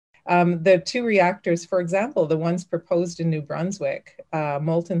The two reactors, for example, the ones proposed in New Brunswick,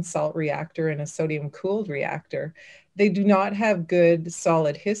 molten salt reactor and a sodium cooled reactor, they do not have good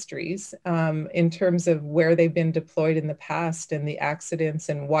solid histories in terms of where they've been deployed in the past and the accidents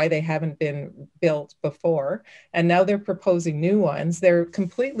and why they haven't been built before. And now they're proposing new ones. They're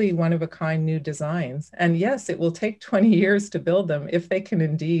completely one of a kind new designs. And yes, it will take 20 years to build them if they can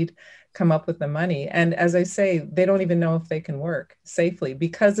indeed come up with the money. And as I say, they don't even know if they can work safely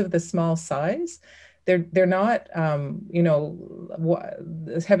because of the small size. They're not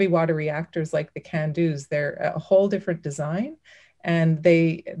heavy water reactors like the can-dos. They're a whole different design, and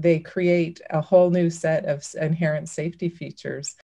they create a whole new set of inherent safety features